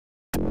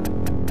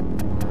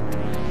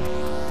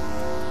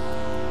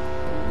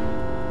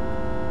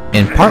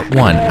In part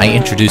 1, I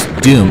introduced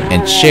Doom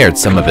and shared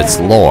some of its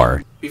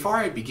lore. Before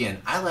I begin,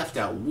 I left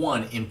out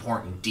one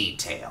important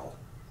detail.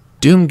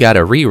 Doom got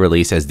a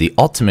re-release as the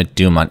Ultimate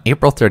Doom on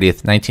April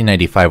 30th,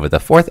 1995 with the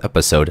 4th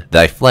episode,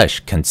 Thy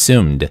Flesh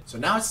Consumed. So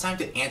now it's time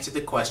to answer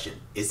the question,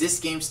 is this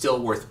game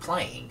still worth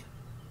playing?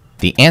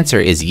 The answer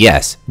is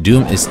yes,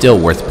 Doom is still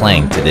worth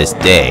playing to this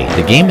day.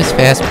 The game is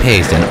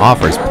fast-paced and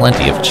offers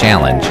plenty of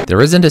challenge. There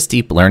isn't a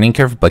steep learning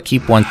curve, but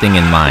keep one thing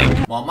in mind.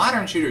 While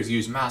modern shooters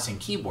use mouse and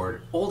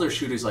keyboard, older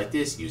shooters like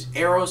this use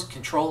arrows,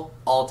 control,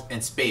 alt,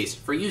 and space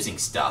for using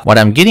stuff. What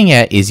I'm getting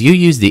at is you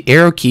use the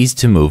arrow keys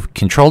to move,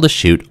 control to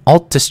shoot,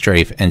 alt to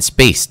strafe, and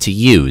space to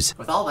use.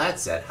 With all that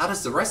said, how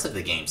does the rest of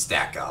the game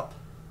stack up?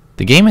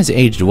 The game has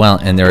aged well,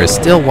 and there is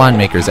still wand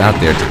makers out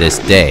there to this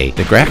day.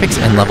 The graphics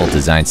and level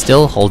design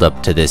still hold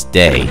up to this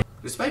day.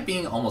 Despite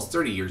being almost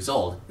 30 years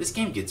old, this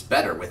game gets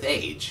better with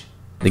age.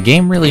 The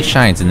game really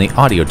shines in the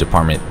audio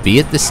department, be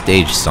it the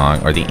stage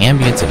song or the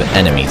ambience of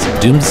enemies.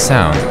 Doom's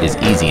sound is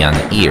easy on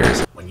the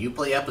ears. When you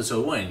play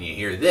episode 1 and you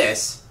hear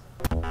this,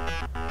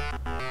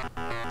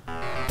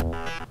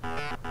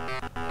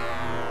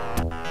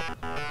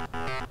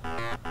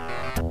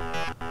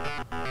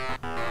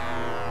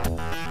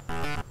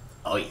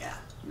 oh yeah,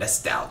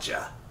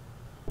 nostalgia.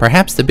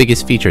 Perhaps the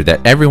biggest feature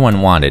that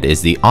everyone wanted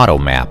is the auto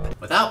map.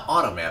 Without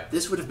automap,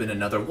 this would have been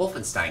another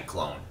Wolfenstein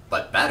clone,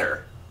 but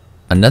better.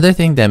 Another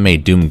thing that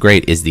made Doom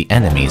great is the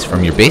enemies.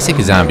 From your basic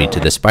zombie to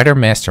the spider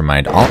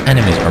mastermind, all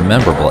enemies are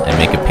memorable and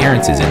make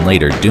appearances in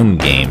later Doom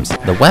games.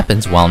 The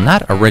weapons, while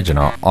not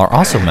original, are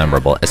also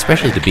memorable,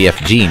 especially the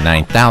BFG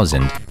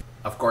 9000.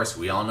 Of course,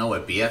 we all know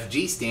what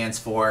BFG stands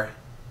for.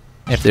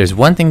 If there's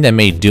one thing that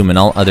made Doom and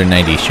all other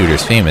 90s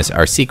shooters famous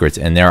are secrets,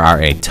 and there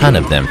are a ton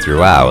of them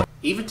throughout.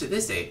 Even to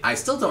this day, I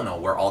still don't know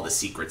where all the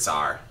secrets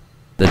are.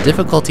 The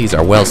difficulties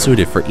are well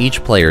suited for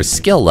each player's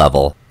skill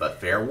level.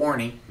 But fair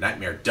warning,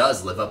 Nightmare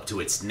does live up to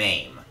its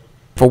name.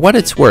 For what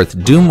it's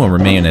worth, Doom will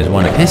remain as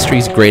one of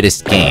history's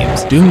greatest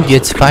games. Doom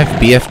gets 5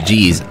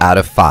 BFGs out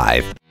of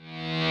 5.